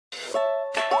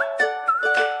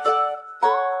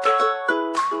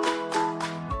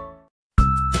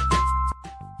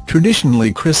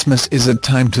Traditionally, Christmas is a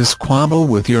time to squabble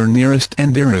with your nearest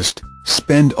and dearest,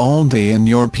 spend all day in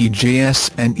your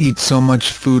PJs and eat so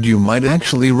much food you might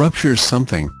actually rupture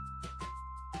something.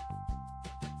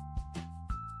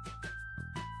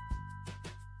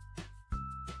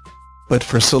 But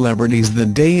for celebrities the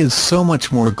day is so much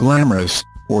more glamorous,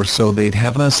 or so they'd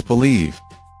have us believe.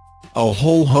 A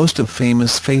whole host of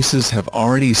famous faces have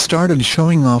already started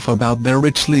showing off about their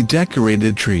richly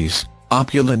decorated trees,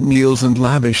 opulent meals and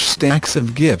lavish stacks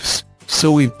of gifts,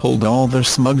 so we've pulled all their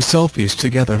smug selfies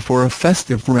together for a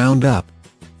festive roundup.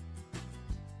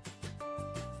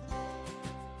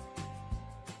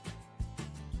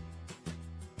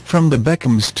 From the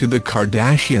Beckhams to the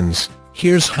Kardashians,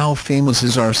 here's how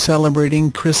famouses are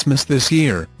celebrating Christmas this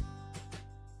year.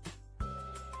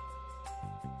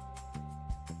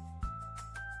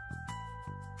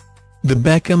 The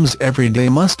Beckhams. Every day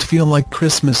must feel like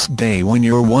Christmas Day when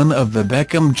you're one of the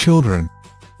Beckham children.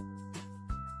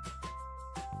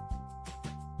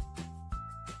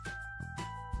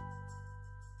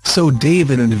 So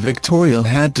David and Victoria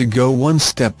had to go one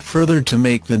step further to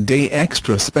make the day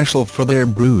extra special for their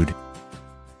brood.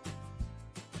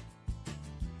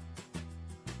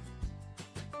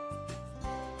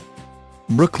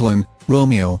 Brooklyn,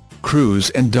 Romeo, Cruz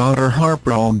and daughter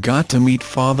Harper all got to meet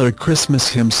Father Christmas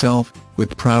himself,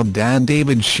 with proud dad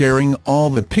David sharing all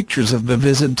the pictures of the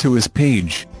visit to his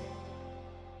page.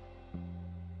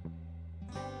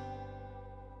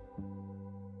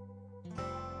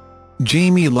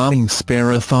 Jamie Lotting.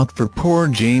 Spare a thought for poor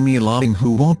Jamie Lotting,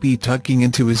 who won't be tucking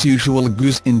into his usual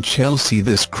goose in Chelsea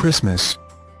this Christmas.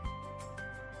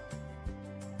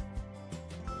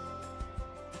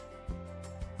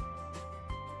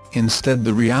 Instead,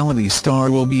 the reality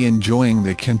star will be enjoying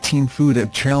the canteen food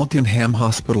at Cheltenham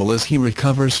Hospital as he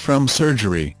recovers from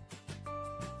surgery.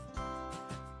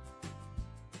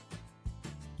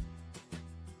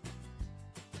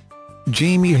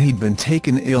 Jamie had been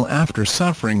taken ill after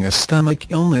suffering a stomach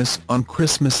illness on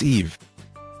Christmas Eve.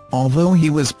 Although he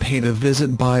was paid a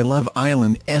visit by Love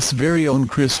Island's very own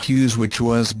Chris Hughes, which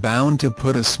was bound to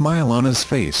put a smile on his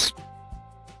face.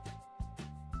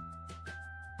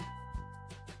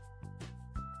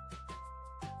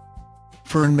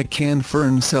 Fern McCann.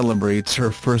 Fern celebrates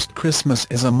her first Christmas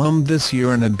as a mum this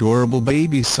year. An adorable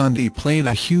baby Sunday played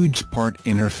a huge part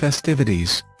in her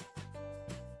festivities.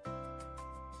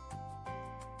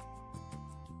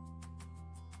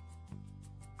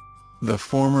 The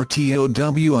former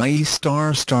TOWIE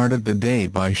star started the day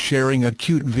by sharing a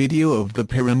cute video of the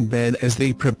pair in bed as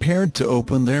they prepared to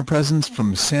open their presents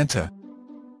from Santa.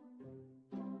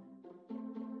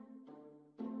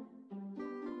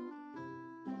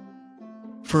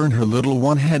 Fern, her little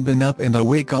one, had been up and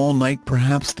awake all night.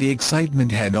 Perhaps the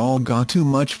excitement had all got too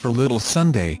much for little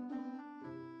Sunday.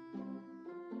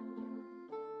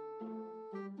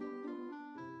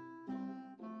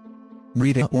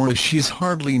 Rita, or she's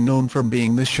hardly known for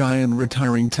being the shy and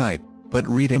retiring type, but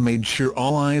Rita made sure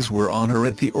all eyes were on her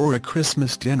at the Aura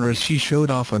Christmas dinner as she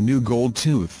showed off a new gold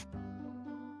tooth.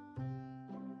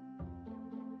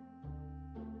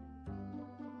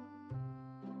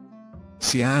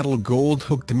 "Seattle Gold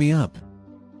hooked me up,"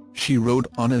 she wrote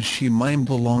on as she mimed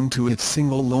along to its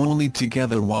single "Lonely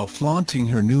Together" while flaunting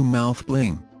her new mouth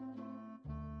bling.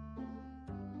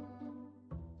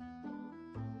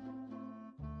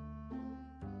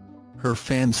 Her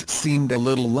fans seemed a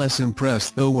little less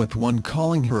impressed though, with one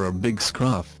calling her a big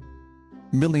scruff.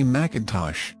 Millie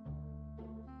McIntosh.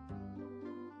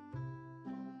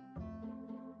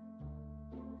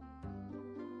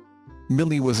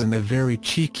 Millie was in a very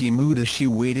cheeky mood as she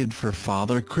waited for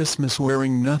Father Christmas,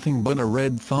 wearing nothing but a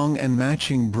red thong and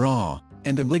matching bra,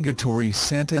 and obligatory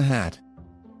Santa hat.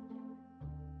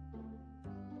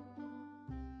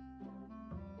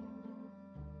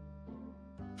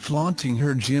 Flaunting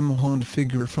her gym-honed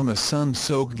figure from a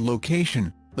sun-soaked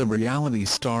location, the reality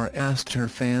star asked her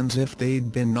fans if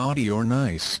they'd been naughty or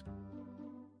nice.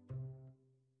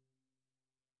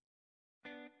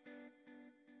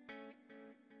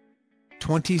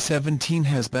 "2017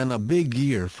 has been a big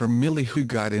year for Millie, who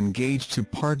got engaged to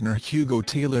partner Hugo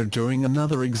Taylor during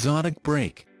another exotic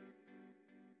break.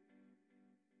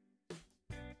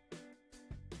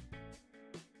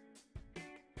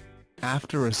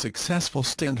 After a successful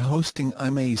stint hosting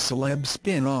I'm a Celeb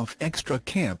spin-off Extra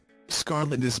Camp,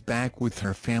 Scarlett is back with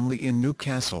her family in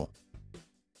Newcastle.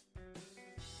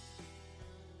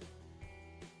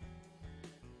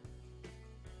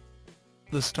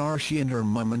 The star, she and her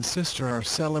mum and sister are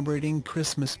celebrating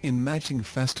Christmas in matching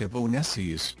festive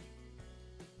oneses.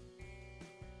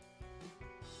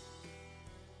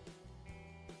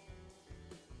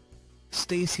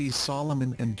 Stacey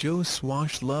Solomon and Joe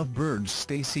Swash lovebirds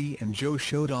Stacey and Joe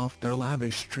showed off their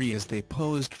lavish tree as they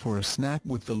posed for a snack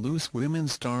with the Loose Women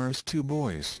star's two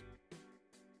boys.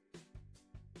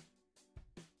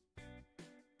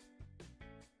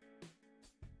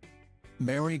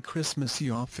 "Merry Christmas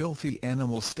ya filthy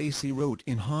animal," Stacey wrote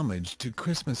in homage to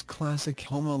Christmas classic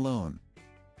Home Alone.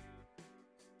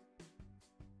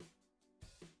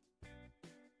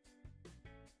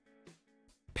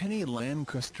 Penny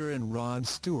Lancaster and Rod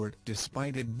Stewart.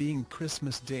 Despite it being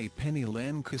Christmas Day, Penny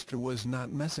Lancaster was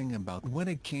not messing about when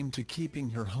it came to keeping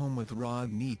her home with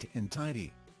Rod neat and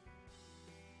tidy.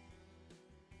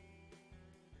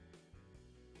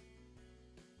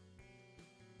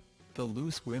 The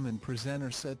Loose Women presenter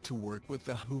set to work with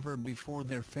the Hoover before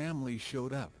their family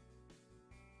showed up.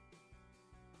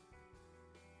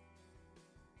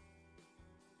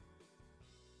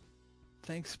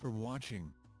 Thanks for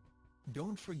watching.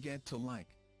 Don't forget to like,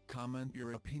 comment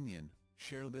your opinion,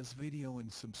 share this video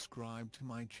and subscribe to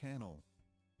my channel.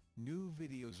 New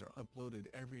videos are uploaded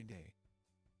every day.